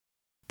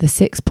The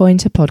Six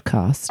Pointer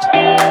Podcast.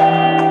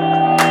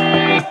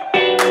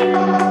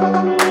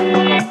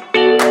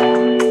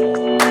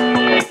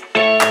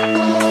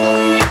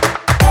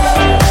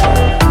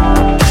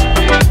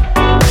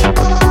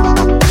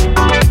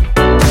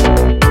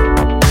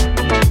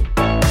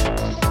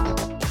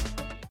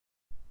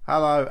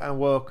 Hello and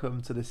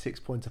welcome to the Six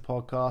Pointer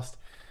Podcast.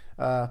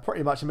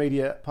 Pretty much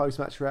immediate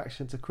post-match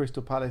reaction to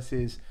Crystal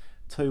Palace's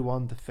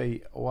 2-1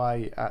 defeat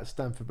away at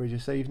Stamford Bridge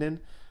this evening.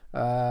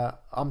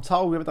 I'm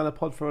told we haven't done a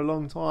pod for a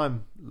long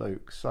time,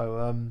 Luke.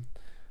 So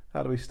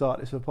how do we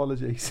start this?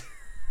 Apologies.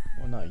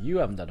 Well, no, you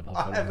haven't done a pod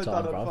for a long time, I haven't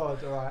done a bro.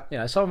 pod, all right. You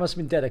know, some of us have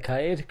been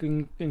dedicated,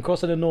 been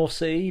crossing the North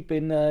Sea,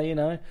 been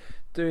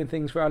doing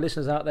things for our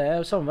listeners out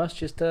there. Some of us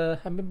just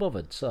haven't been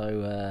bothered.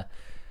 So,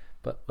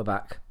 but we're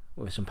back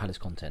with some Palace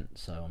content.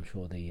 So I'm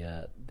sure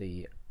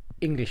the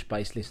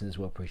English-based listeners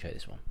will appreciate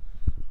this one.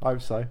 I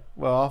hope so.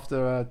 Well,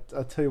 after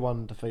a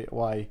 2-1 defeat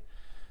away,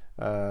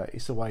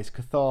 it's always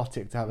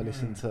cathartic to have a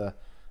listen to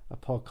a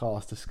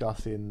podcast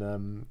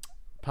discussing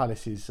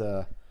Palace's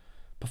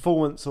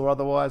performance or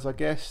otherwise, I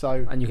guess.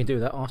 So, And you can do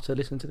that after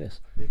listening to this.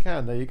 you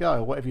can, there you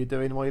go. Whatever you're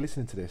doing while you're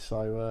listening to this.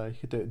 So you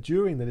could do it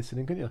during the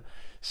listening, couldn't you?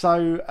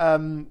 So,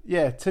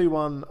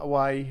 2-1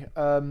 away.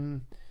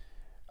 From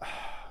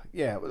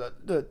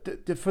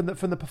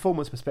the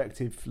performance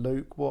perspective,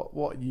 Luke,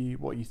 what are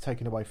you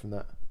taking away from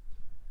that?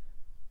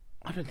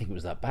 I don't think it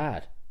was that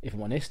bad, if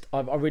I'm honest.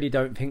 I really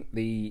don't think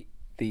the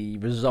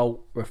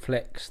result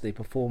reflects the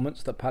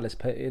performance that Palace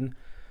put in.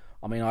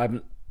 I mean, I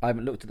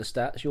haven't looked at the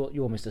stats.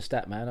 You're Mr.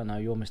 Stat Man. I know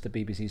you're Mr.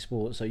 BBC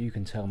Sports, so you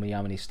can tell me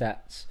how many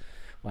stats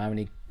or how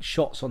many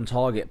shots on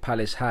target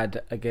Palace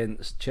had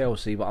against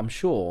Chelsea. But I'm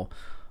sure,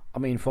 I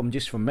mean, from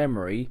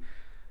memory,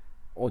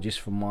 or just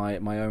from my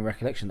own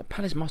recollection, that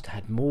Palace must have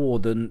had more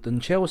than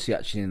Chelsea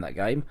actually in that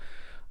game.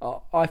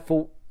 I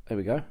thought. There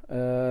we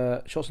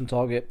go. Shots on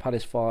target,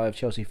 Palace 5,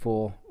 Chelsea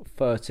 4,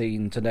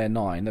 13 to their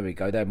 9. There we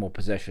go. They're more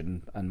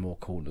possession and more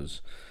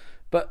corners.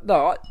 But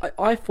no,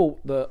 I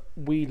thought that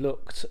we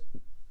looked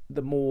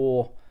the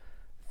more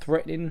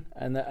threatening,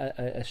 and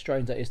as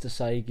strange that is to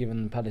say,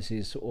 given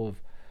Palace's sort of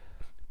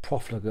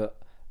profligate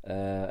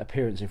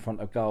appearance in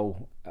front of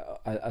goal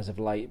as of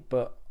late.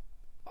 But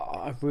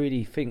I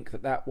really think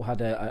that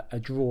had a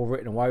draw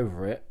written all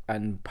over it,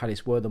 and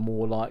Palace were the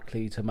more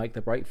likely to make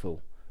the breakthrough,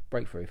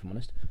 if I'm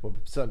honest. Well,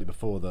 certainly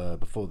before the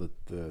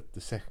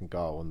second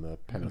goal and the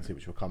penalty,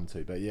 which we'll come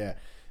to. But yeah,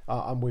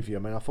 I'm with you. I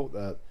mean, I thought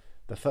that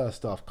the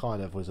first half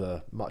kind of was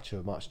a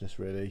muchness,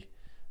 really.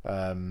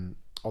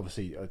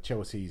 Obviously,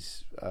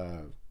 Chelsea's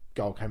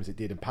goal came as it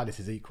did, and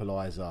Palace's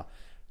equaliser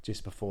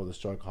just before the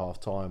stroke half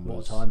time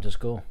was. What time to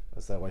score?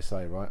 That's the way I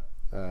say, right?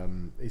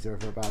 Is there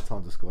ever a bad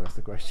time to score? That's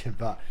the question.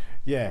 But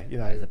yeah, you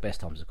know, It's the best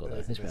time to score, though.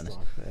 Let's be honest.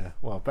 Yeah,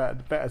 well,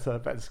 better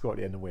to score at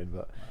the end and win.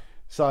 But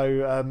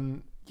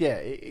so. Yeah,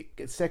 it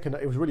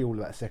was really all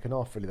about second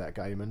half, really, that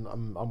game, and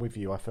I'm with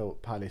you. I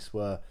felt Palace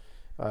were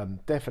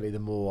definitely the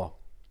more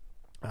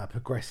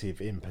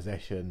progressive in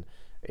possession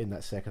in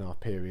that second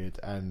half period,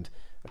 and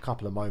a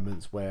couple of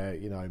moments where,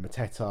 you know,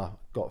 Mateta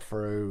got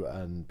through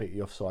and beat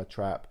the offside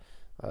trap,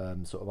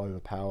 sort of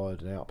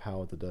overpowered and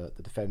outpowered the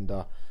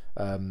defender.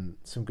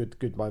 Some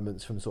good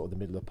moments from sort of the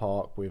middle of the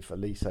park with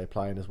Elise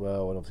playing as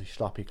well, and obviously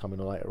Schlappy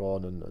coming on later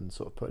on and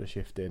sort of putting a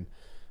shift in.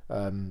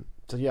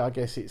 So yeah, I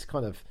guess it's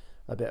kind of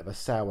a bit of a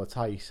sour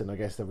taste, and I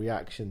guess the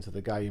reaction to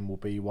the game will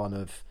be one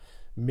of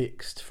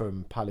mixed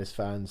from Palace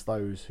fans,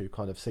 those who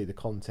kind of see the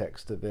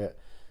context of it,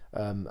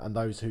 and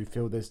those who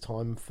feel there's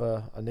time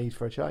for a need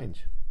for a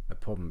change. The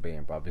problem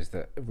being, bruv, is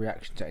that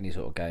reaction to any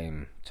sort of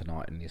game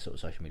tonight in this sort of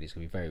social media is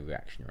going to be very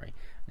reactionary,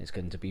 and it's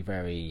going to be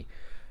very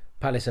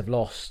Palace have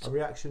lost. A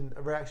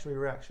reactionary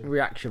reaction.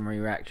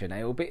 Reaction.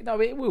 It will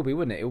be,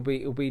 wouldn't it?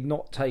 It will be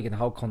not taking the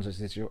whole context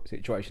of the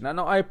situation. And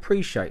I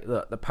appreciate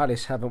that the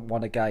Palace haven't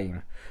won a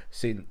game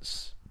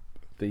since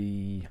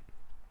the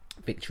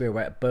victory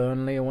away at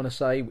Burnley, I want to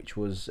say, which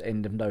was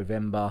end of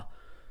November,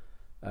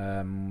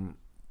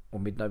 or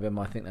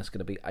mid-November. I think that's going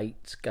to be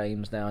 8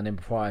 games now. And then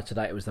prior to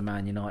that, it was the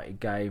Man United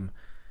game.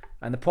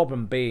 And the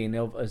problem being,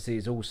 obviously,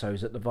 is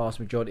that the vast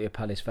majority of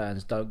Palace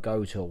fans don't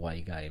go to away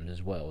games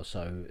as well.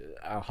 So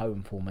our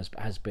home form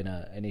has been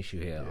an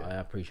issue here. Yeah. I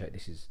appreciate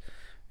this is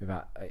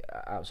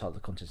outside the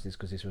context of this,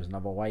 because this was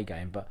another away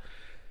game. But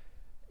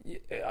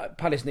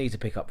Palace need to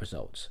pick up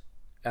results.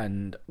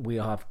 And we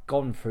have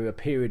gone through a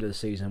period of the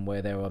season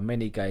where there are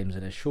many games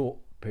in a short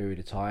period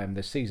of time.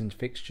 The season's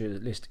fixture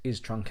list is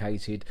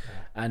truncated.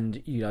 Yeah.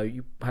 And, you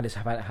know, Palace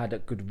have had a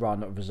good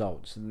run of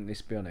results, and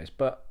let's be honest.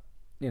 But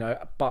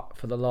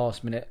for the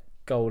last minute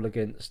goal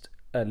against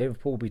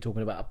Liverpool, we'll be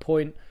talking about a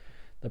point.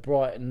 The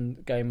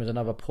Brighton game was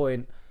another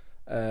point.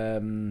 We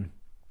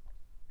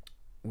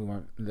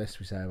won't, less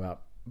we say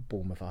about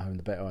Bournemouth at home,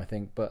 the better, I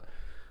think. But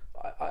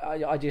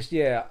I just,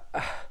 yeah.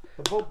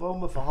 But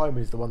Bournemouth at home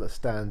is the one that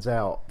stands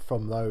out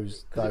from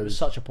those. It was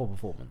such a poor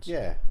performance.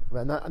 Yeah,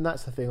 and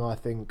that's the thing I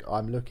think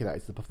I'm looking at,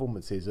 is the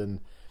performances, and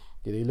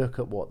you look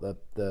at what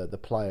the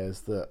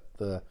players that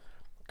the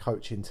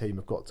coaching team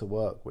have got to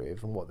work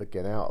with and what they're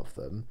getting out of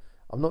them.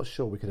 I'm not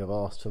sure we could have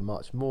asked for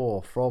much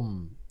more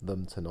from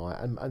them tonight.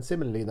 And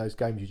similarly, in those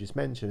games you just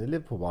mentioned, the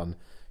Liverpool one,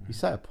 you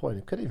say a point,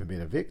 it could even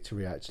been a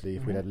victory actually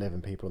if we'd had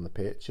 11 people on the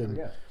pitch. And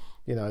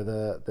you know,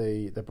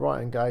 the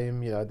Brighton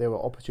game, you know, there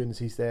were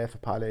opportunities there for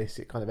Palace.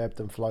 It kind of ebbed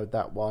and flowed,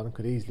 that one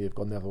could easily have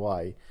gone the other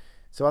way.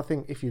 So I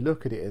think if you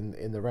look at it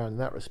in the round in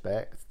that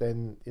respect,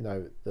 then you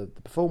know the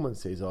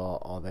performances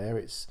are there.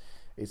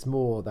 It's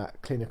more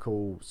that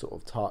clinical sort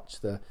of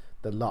touch, the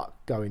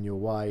luck going your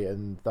way,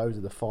 and those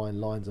are the fine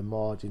lines and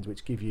margins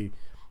which give you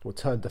or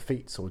turn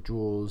defeats or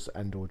draws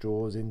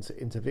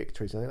into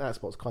victories. I think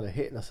that's what's kind of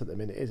hitting us at the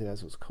minute, isn't it?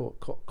 That's what's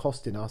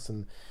costing us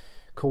and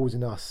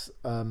causing us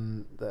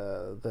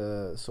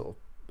the sort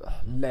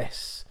of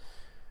less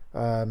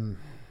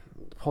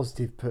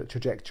positive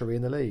trajectory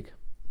in the league.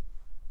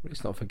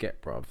 Let's not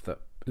forget, bruv, that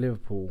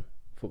Liverpool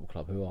Football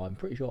Club, who I'm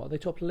pretty sure, are they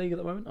top of the league at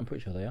the moment? I'm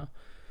pretty sure they are.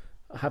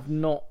 Have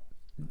not,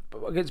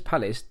 against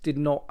Palace, did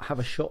not have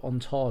a shot on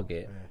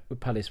target with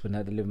Palace when they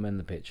had 11 men on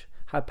the pitch.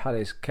 Had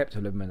Palace kept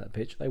 11 men on the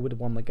pitch, they would have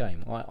won the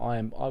game.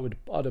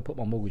 I'd have put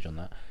my mortgage on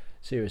that.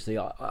 Seriously,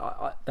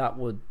 that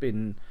would have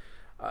been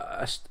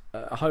a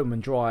home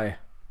and dry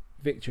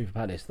victory for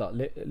Palace. That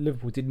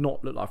Liverpool did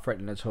not look like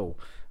threatening at all.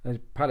 And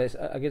Palace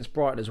against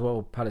Brighton as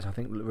well. Palace, I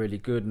think, looked really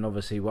good, and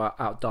obviously were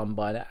outdone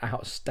by an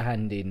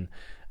outstanding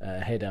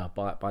header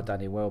by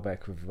Danny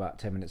Welbeck with about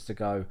 10 minutes to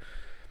go.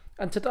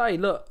 And today,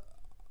 look,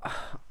 I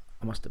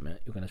must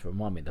admit, you're going to have to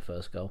remind me of the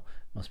first goal.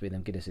 Must be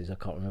them Guinnesses. I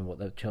can't remember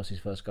what Chelsea's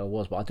first goal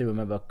was, but I do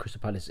remember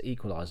Crystal Palace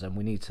equaliser, and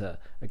we need to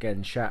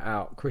again shout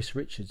out Chris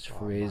Richards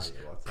for his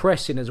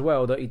pressing as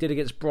well that he did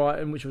against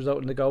Brighton, which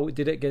resulted in the goal. He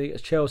did it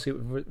against Chelsea,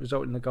 which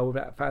resulted in the goal with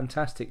that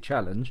fantastic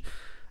challenge.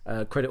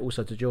 Credit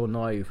also to Jordan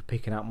Ayew for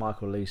picking out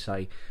Michael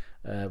Olise,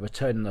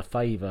 returning the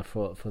favour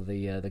for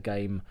the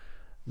game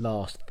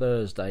last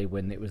Thursday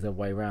when it was the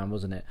way round,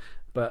 wasn't it?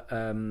 But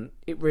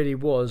it really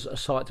was a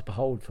sight to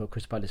behold for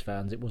Crystal Palace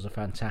fans. It was a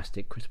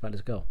fantastic Crystal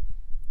Palace goal.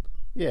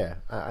 Yeah,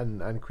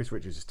 and Chris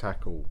Richards'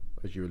 tackle,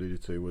 as you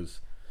alluded to,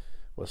 was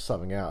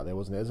something out there,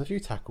 wasn't it? There's a few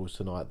tackles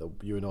tonight that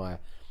you and I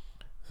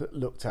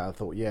looked at and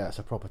thought, yeah, it's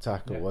a proper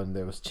tackle, and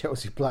there was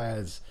Chelsea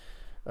players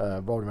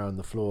rolling around on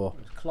the floor.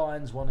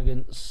 Klein's one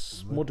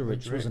against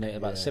Modric, wasn't it?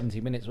 About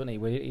 70 minutes, wasn't he?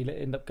 Where he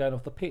ended up going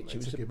off the pitch.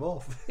 Took him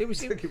off. It was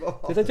took him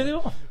off. Did they take him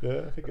off?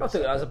 Yeah, I think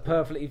that was a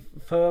perfectly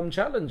firm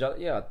challenge.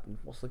 Yeah,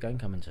 what's the game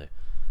coming to?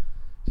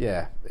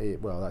 Yeah,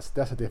 well,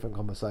 that's a different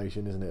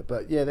conversation, isn't it?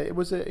 But yeah, it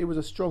was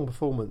a strong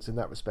performance in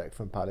that respect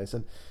from Palace,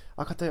 and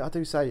I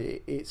do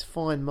say it's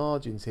fine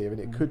margins here,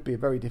 and it could be a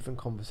very different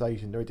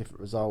conversation, very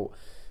different result.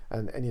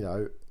 And you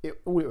know,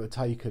 all it would have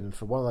taken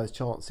for one of those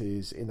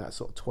chances in that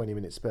sort of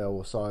 20-minute spell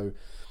or so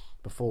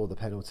before the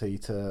penalty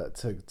to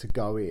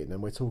go in,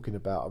 and we're talking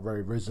about a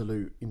very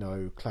resolute, you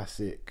know,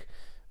 classic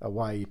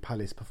away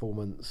Palace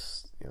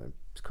performance, you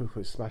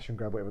know, smash and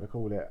grab, whatever they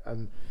call it.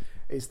 And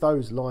it's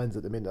those lines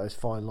at the minute, those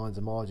fine lines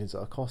and margins that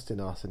are costing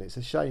us, and it's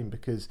a shame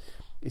because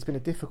it's been a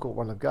difficult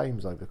run of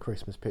games over the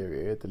Christmas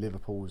period. The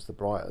Liverpools, the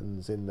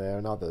Brightons in there,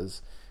 and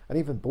others. And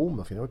even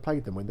Bournemouth, you know, we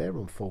played them when they're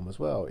on form as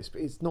well.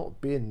 It's not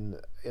been,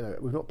 you know,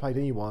 we've not played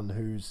anyone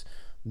who's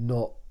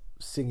not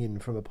singing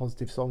from a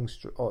positive song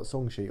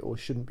sheet or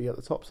shouldn't be at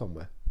the top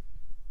somewhere.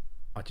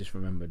 I just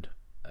remembered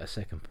a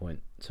second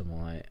point to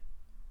my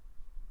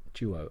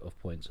duo of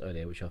points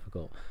earlier, which I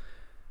forgot.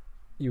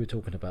 You were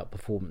talking about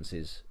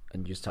performances,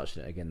 and you just touched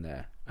on it again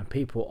there. And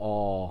people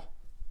are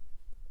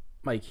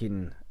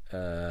making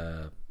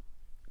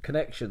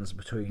connections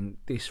between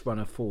this run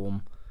of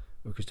form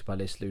with Crystal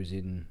Palace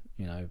losing,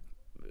 you know,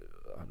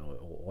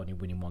 or only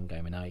winning one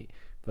game in 8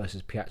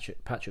 versus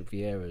Patrick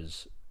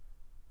Vieira's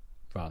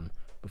run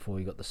before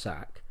he got the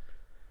sack.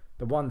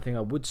 The one thing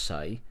I would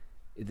say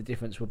is the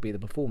difference would be the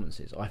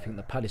performances. I think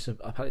the Palace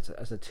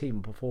as a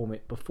team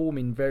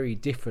performing very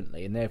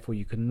differently, and therefore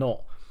you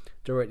cannot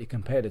directly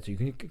compare the two.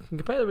 You can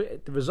compare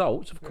the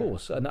results, of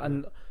course,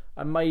 and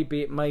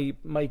maybe it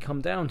may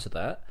come down to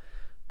that.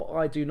 But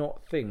I do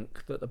not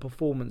think that the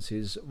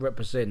performances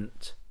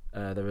represent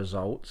the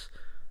results,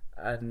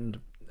 and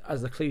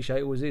as the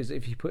cliche always is,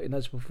 if you put in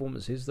those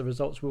performances, the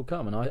results will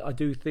come. And I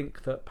do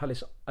think that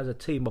Palace as a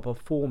team are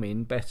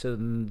performing better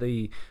than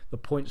the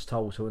points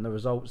total and the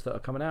results that are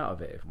coming out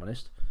of it, if I'm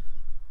honest.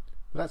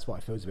 But that's why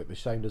it feels a bit of a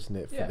shame, doesn't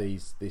it, for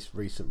this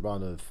recent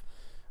run of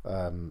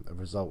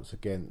results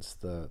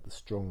against the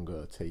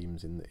stronger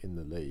teams in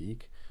the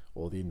league,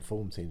 or the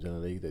informed teams in the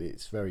league, that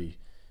it's very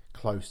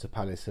close to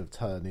Palace of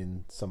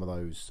turning some of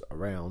those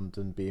around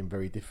and being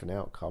very different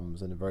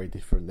outcomes and a very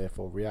different,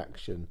 therefore,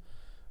 reaction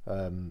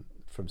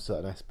from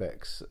certain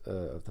aspects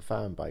of the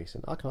fan base.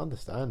 And I can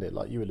understand it,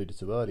 like you alluded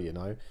to earlier, you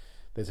know,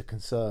 there's a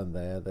concern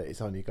there that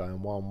it's only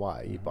going one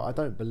way, but I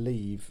don't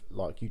believe,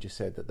 like you just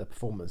said, that the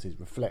performances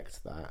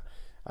reflect that.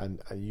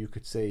 And you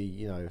could see,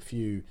 you know,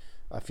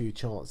 a few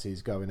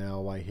chances going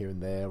our way here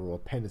and there, or a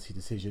penalty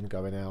decision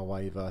going our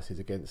way versus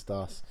against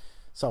us,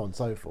 so on and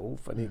so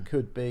forth, and it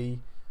could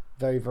be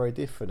very, very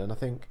different. And I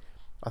think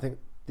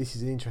this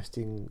is an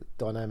interesting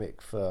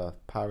dynamic for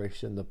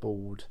Parish and the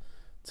board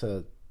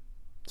to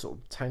sort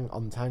of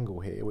untangle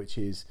here, which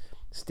is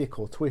stick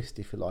or twist,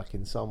 if you like,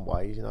 in some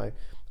ways.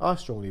 I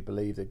strongly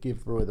believe that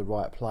give Roy the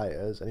right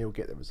players and he'll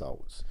get the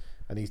results.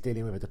 And he's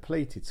dealing with a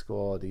depleted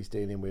squad. He's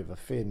dealing with a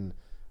thin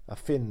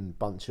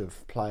bunch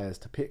of players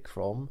to pick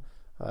from,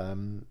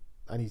 and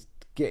he's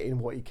getting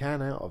what he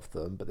can out of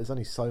them. But there's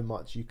only so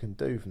much you can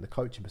do from the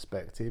coaching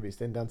perspective. It's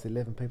then down to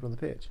 11 people on the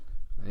pitch.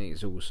 I think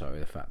it's also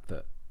the fact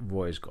that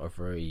Roy's got a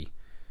very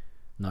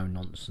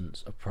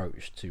no-nonsense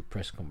approach to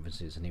press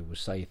conferences, and he will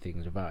say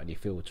things without any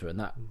filter, and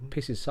that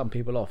pisses some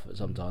people off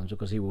sometimes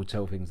because he will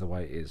tell things the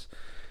way it is,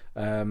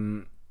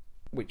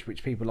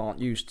 which people aren't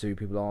used to.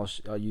 People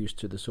are used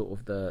to the sort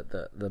of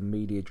the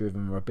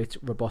media-driven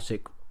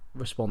robotic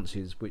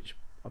responses, which,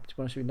 to be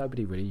honest with you,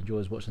 nobody really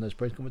enjoys watching those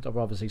press conferences. I'd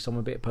rather see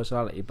someone a bit of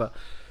personality. But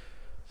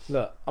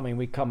look, I mean,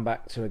 we come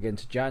back to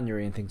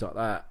January and things like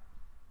that.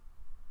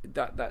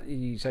 That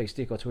you say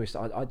stick or twist.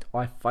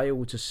 I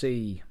fail to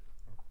see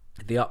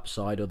the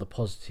upside or the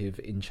positive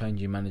in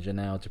changing manager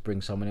now to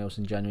bring someone else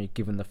in January,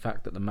 given the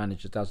fact that the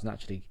manager doesn't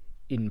actually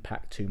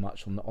impact too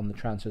much on the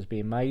transfers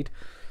being made.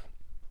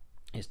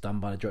 It's done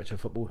by the director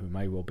of football, who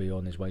may well be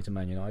on his way to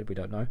Man United. We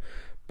don't know,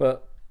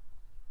 but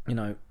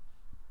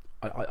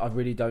I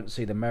really don't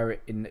see the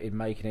merit in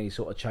making any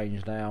sort of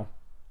change now.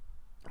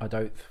 I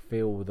don't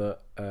feel that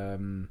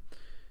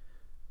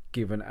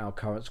given our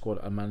current squad,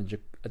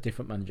 a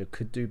different manager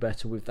could do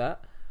better with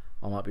that.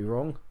 I might be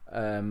wrong.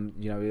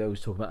 We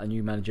always talk about a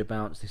new manager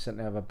bounce, this and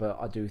the other, but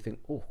I do think,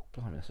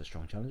 blimey, that's a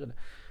strong challenge, isn't it?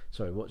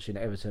 Sorry, watching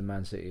Everton,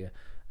 Man City.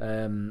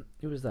 Who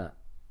was that?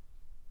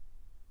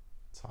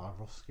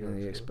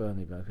 Tarkowski. The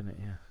ex-Burnley bloke, isn't it?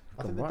 Yeah.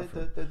 I think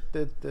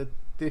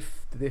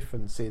the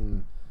difference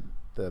in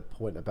the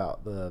point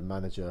about the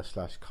manager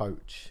 /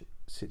 coach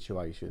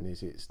situation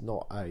is it's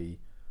not a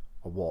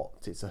what,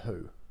 it's a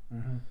who.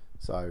 Mm-hmm.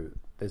 So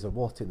there's a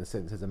what in the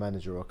sense there's a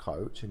manager or a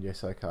coach, and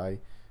yes, okay,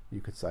 you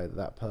could say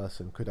that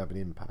person could have an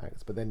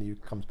impact, but then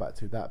it comes back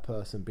to that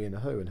person being a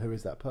who, and who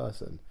is that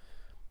person?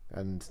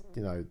 And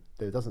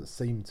there doesn't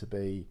seem to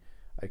be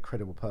a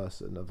credible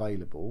person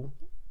available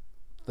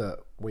that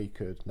we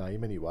could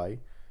name anyway,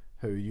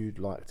 who you'd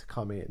like to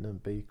come in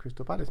and be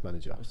Crystal Palace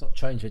manager. It's not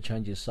change for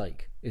change's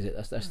sake, is it?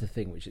 That's the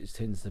thing, which it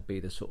tends to be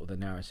the sort of the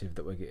narrative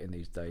that we're getting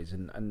these days.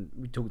 And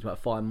we talked about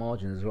fine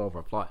margins as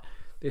well. Like,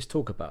 let's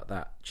talk about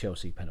that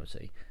Chelsea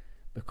penalty,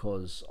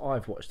 because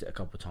I've watched it a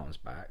couple of times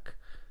back,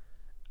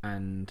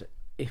 and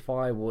if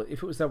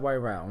it was the other way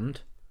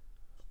around,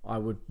 I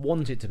would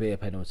want it to be a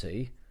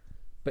penalty.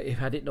 But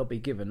had it not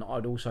been given,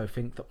 I'd also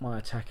think that my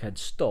attack had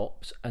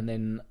stopped and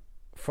then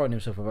thrown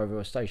himself over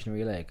a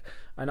stationary leg.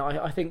 And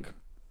I think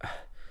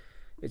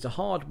it's a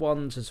hard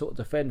one to sort of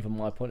defend from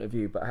my point of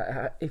view.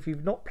 But if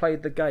you've not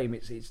played the game,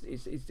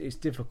 it's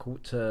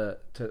difficult to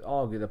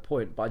argue the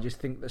point. But I just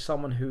think that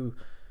someone who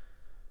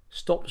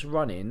stops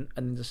running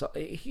and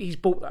he's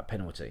bought that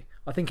penalty.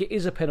 I think it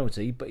is a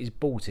penalty, but he's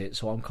bought it.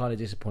 So I'm kind of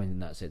disappointed in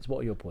that sense. What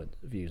are your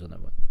views on that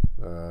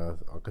one?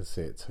 I can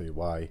see it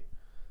two-way.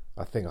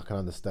 I think I can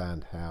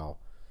understand how,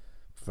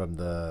 from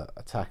the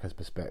attacker's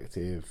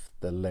perspective,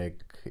 the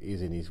leg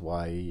is in his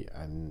way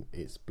and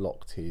it's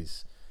blocked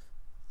his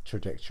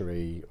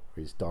trajectory,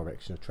 his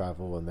direction of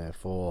travel, and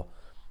therefore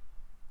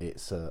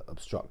it's an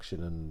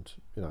obstruction and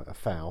a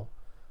foul,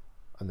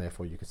 and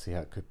therefore you can see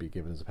how it could be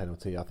given as a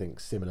penalty. I think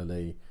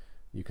similarly,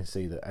 you can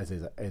see that as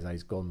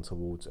Eze's gone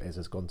towards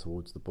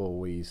the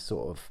ball, he's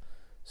sort of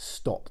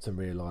stopped and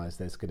realised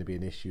there's going to be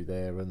an issue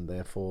there, and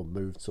therefore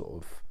moved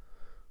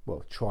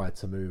tried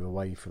to move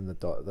away from the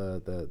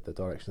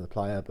direction of the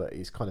player, but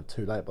he's kind of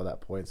too late by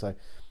that point. So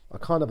I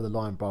kind of have the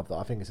line above that.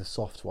 I think it's a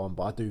soft one,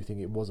 but I do think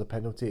it was a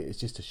penalty. It's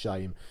just a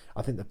shame.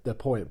 I think the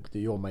point that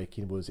you're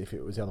making was, if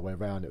it was the other way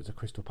around, it was a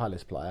Crystal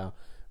Palace player,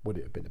 would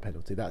it have been a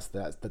penalty? That's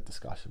the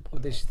discussion point.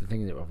 Well, this is the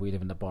thing, that we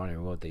live in the binary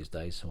world these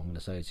days, so I'm going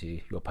to say to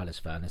you, you're a Palace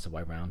fan, it's the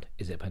way around.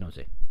 Is it a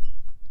penalty?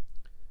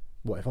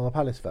 What if I'm a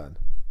Palace fan?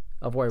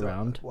 Other way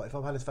around. What if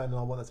I'm a Palace fan and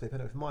I want that to be a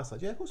penalty from my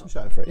side? Yeah, of course I'm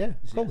shouting for it. Yeah,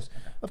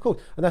 of course.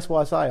 And that's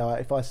why I say,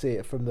 if I see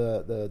it from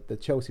the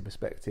Chelsea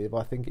perspective,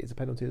 I think it's a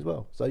penalty as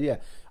well. So yeah,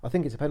 I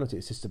think it's a penalty.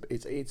 It's just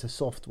it's a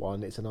soft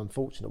one. It's an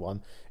unfortunate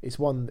one. It's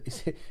one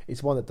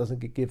that doesn't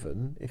get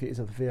given if it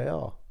isn't for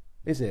VAR,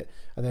 is it?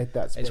 And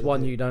it's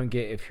one you don't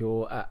get if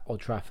you're at Old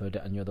Trafford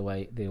and you're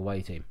the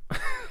away team.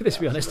 Let's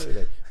be honest.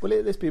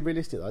 Well, let's be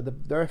realistic though.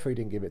 The referee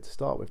didn't give it to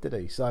start with, did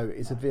he? So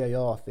it's a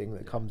VAR thing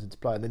that comes into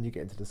play, and then you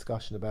get into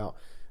discussion about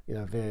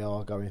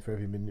VAR going through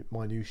every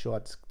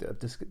minutiae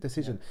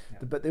decision. Yeah.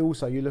 But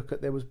you look at,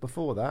 there was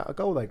before that a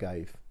goal they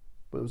gave,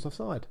 but it was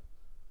offside.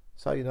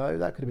 So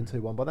that could have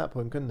been 2-1 by that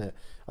point, couldn't it?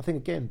 I think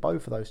again,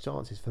 both of those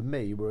chances for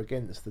me were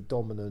against the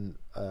dominant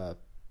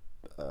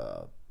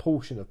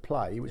portion of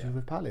play, which was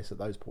with Palace at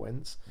those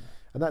points,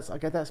 and that's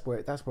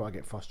where I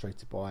get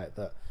frustrated by it.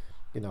 That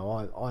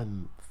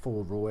I'm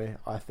for Roy.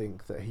 I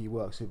think that he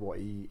works with what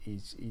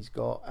he's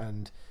got,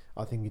 and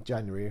I think in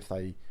January, if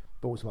they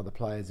brought some other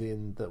players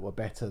in that were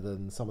better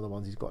than some of the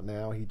ones he's got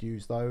now, he'd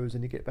use those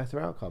and he'd get better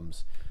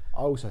outcomes.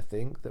 I also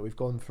think that we've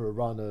gone through a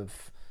run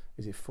of,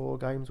 is it 4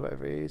 games,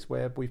 whatever it is,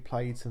 where we've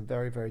played some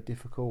very, very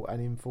difficult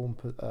and informed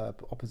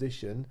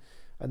opposition,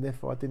 and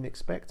therefore I didn't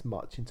expect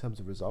much in terms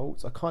of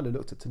results. I kind of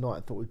looked at tonight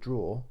and thought we'd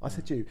draw. I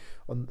said to you,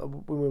 when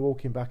we were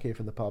walking back here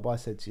from the pub, I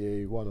said to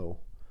you, 1-1.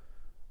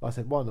 I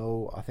said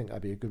 1-1, I think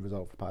that'd be a good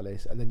result for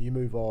Palace. And then you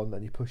move on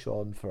and you push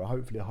on for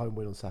hopefully a home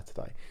win on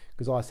Saturday.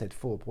 Because I said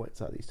 4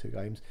 points out of these 2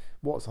 games.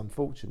 What's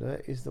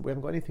unfortunate is that we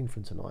haven't got anything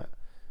from tonight.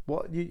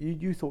 What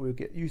you thought we'd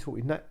get? You thought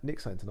we'd nick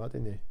something tonight,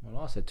 didn't you?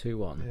 Well, I said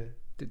 2-1.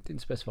 Yeah.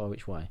 Didn't specify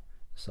which way.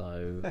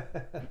 So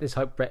let's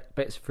hope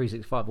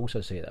Bet365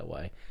 also see it that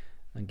way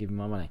and give him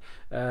my money.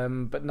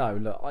 But no,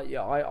 look,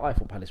 I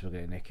thought Palace were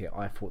going to nick it.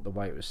 I thought the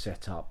way it was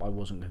set up, I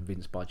wasn't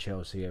convinced by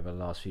Chelsea over the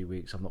last few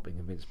weeks. I've not been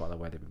convinced by the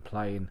way they've been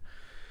playing.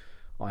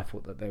 I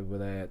thought that they were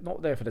there,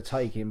 not there for the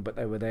taking, but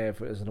they were there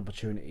as an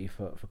opportunity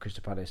for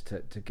Crystal Palace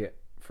to get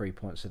 3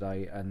 points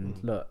today.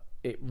 And look,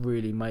 it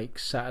really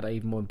makes Saturday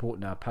even more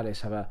important now.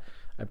 Palace have a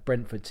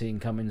Brentford team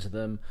coming to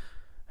them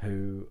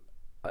who,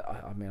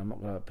 I mean, I'm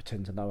not going to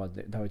pretend to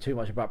know too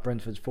much about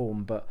Brentford's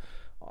form, but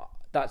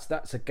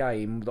that's a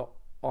game that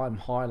I'm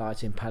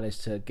highlighting Palace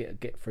to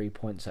get 3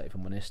 points out, if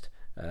I'm honest.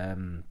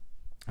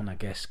 And I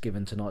guess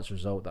given tonight's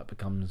result, that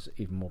becomes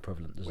even more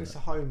prevalent, doesn't it? It's a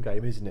home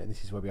game, isn't it? And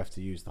this is where we have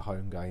to use the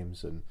home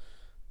games and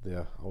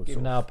the old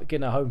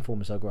getting our home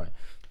form is so great.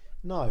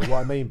 No, what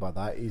I mean by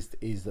that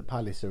is that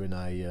Palace are in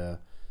a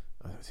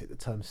is it the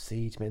term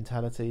siege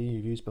mentality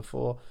you've used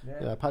before?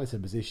 Yeah. You know, Palace are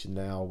in a position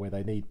now where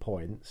they need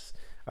points,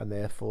 and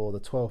therefore the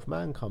 12th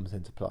man comes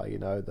into play. You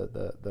know,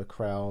 the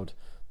crowd,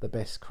 the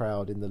best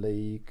crowd in the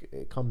league,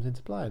 it comes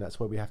into play, and that's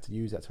where we have to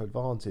use that to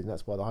advantage. And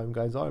that's why the home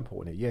games are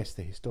important. Yes,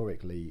 the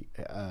historic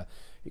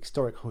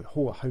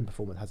home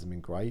performance hasn't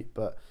been great,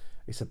 but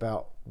it's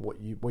about where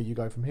you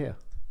go from here.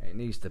 It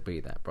needs to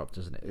be that, bruv,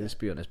 doesn't it? Yeah. Let's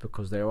be honest,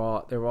 because there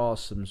are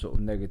some sort of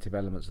negative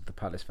elements of the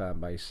Palace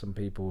fan base. Some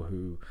people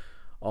who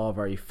are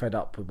very fed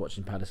up with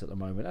watching Palace at the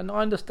moment, and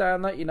I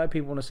understand that. You know,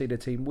 people want to see their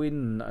team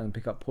win and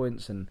pick up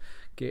points, and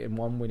getting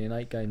 1 win in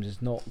 8 games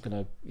is not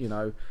going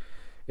to,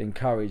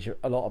 encourage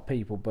a lot of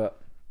people.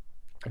 But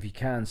if you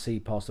can see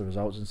past the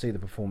results and see the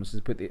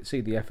performances,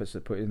 see the efforts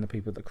that put in the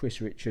people that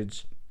Chris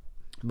Richards,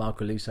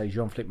 Marco Olise,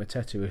 Jean-Philippe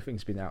Mateta, who I think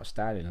has been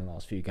outstanding in the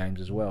last few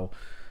games as well.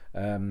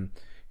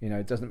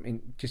 It doesn't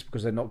mean just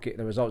because they're not getting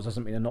the results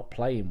doesn't mean they're not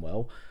playing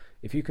well.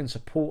 If you can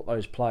support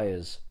those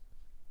players,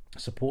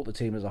 support the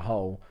team as a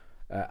whole,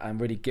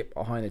 and really get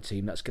behind the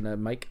team, that's going to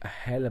make a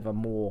hell of a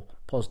more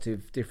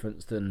positive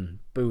difference than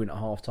booing at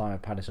half time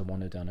if Palace are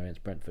 1-0 down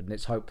against Brentford. And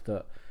let's hope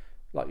that,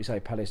 like you say,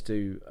 Palace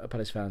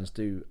fans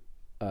do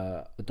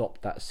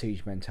adopt that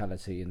siege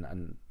mentality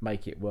and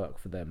make it work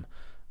for them.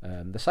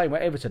 The same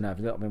way Everton have.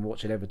 I mean, we're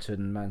watching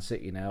Everton, Man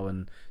City now,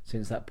 and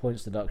since that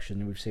points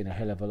deduction, we've seen a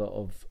hell of a lot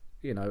of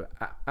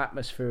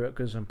atmosphere at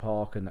Goodison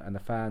Park, and the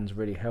fans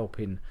really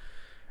helping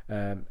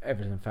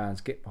Everton fans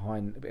get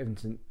behind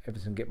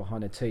Everton get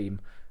behind a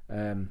team.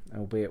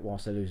 Albeit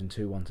whilst they're losing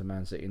 2-1 to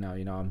Man City now,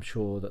 I'm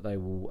sure that they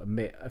will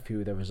admit a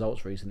few of their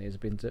results recently has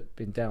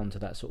been down to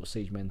that sort of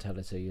siege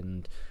mentality.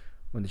 And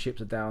when the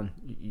chips are down,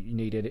 you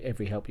need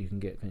every help you can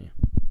get, can you?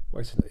 Well,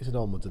 it's an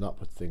onwards and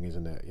upwards thing,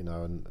 isn't it?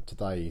 And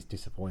today is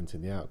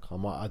disappointing, the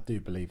outcome. I do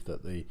believe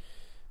that the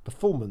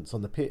performance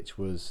on the pitch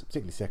was,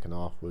 particularly second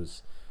half,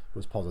 was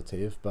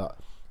positive, but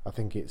I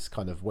think it's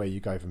kind of where you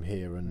go from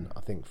here. And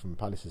I think from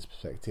Palace's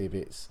perspective,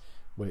 it's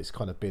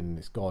kind of been,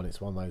 it's gone. It's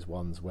one of those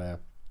ones where,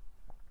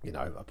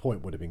 a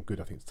point would have been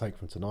good, I think, to take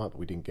from tonight, but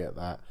we didn't get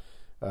that.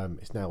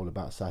 It's now all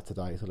about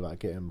Saturday. It's all about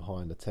getting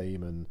behind the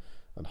team and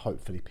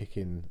hopefully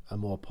picking a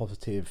more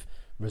positive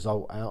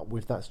result out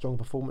with that strong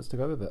performance to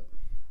go with it.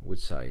 Would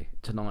say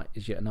tonight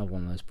is yet another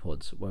one of those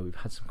pods where we've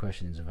had some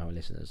questions of our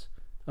listeners,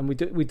 and we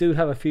do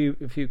have a few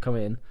come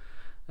in.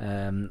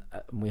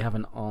 We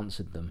haven't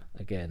answered them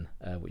again,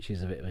 which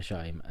is a bit of a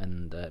shame,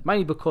 and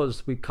mainly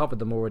because we've covered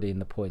them already in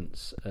the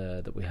points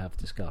that we have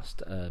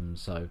discussed.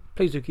 So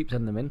please do keep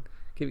sending them in.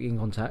 Keep in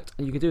contact,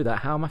 and you can do that.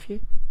 How, Matthew?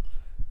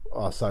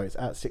 So it's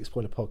at 6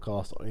 Pointer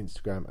Podcast on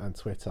Instagram and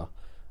Twitter,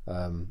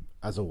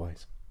 as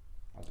always.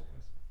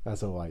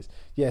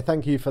 Yeah,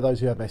 thank you for those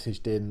who have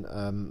messaged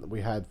in.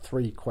 We had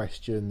 3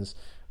 questions,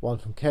 one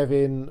from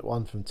Kevin,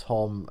 one from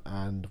Tom,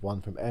 and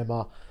one from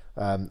Emma,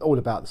 all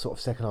about the sort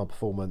of second half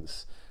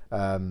performance.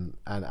 And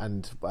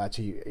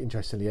actually,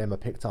 interestingly, Emma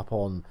picked up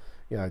on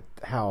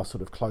how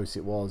sort of close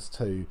it was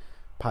to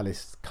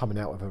Palace coming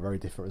out with a very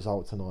different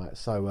result tonight.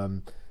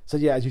 So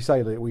yeah, as you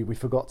say, we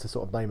forgot to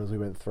sort of name as we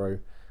went through.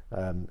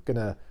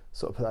 Gonna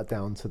sort of put that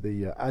down to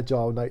the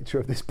agile nature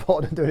of this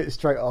pod and doing it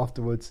straight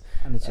afterwards.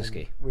 And the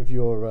Tiski. With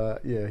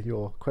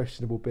your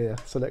questionable beer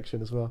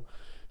selection as well.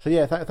 So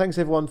yeah, thanks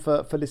everyone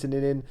for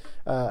listening in.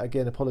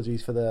 Again,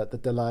 apologies for the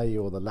delay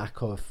or the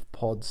lack of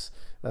pods.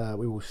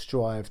 We will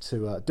strive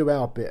to do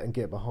our bit and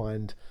get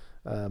behind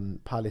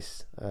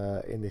Palace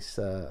in this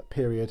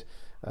period.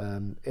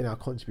 In our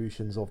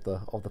contributions of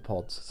the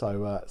pods,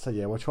 so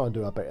yeah, we'll try and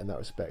do our bit in that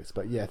respect.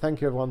 But yeah, thank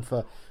you everyone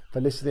for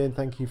listening.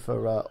 Thank you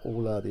for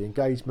all the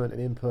engagement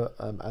and input,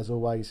 as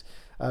always.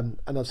 And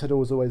I've said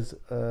as always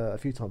a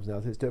few times now,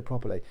 so let's do it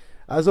properly.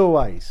 As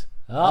always,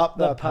 up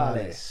the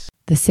Palace.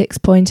 The 6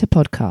 Pointer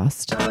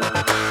Podcast.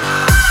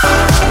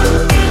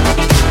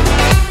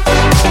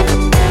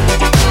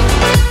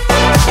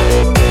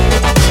 Bye.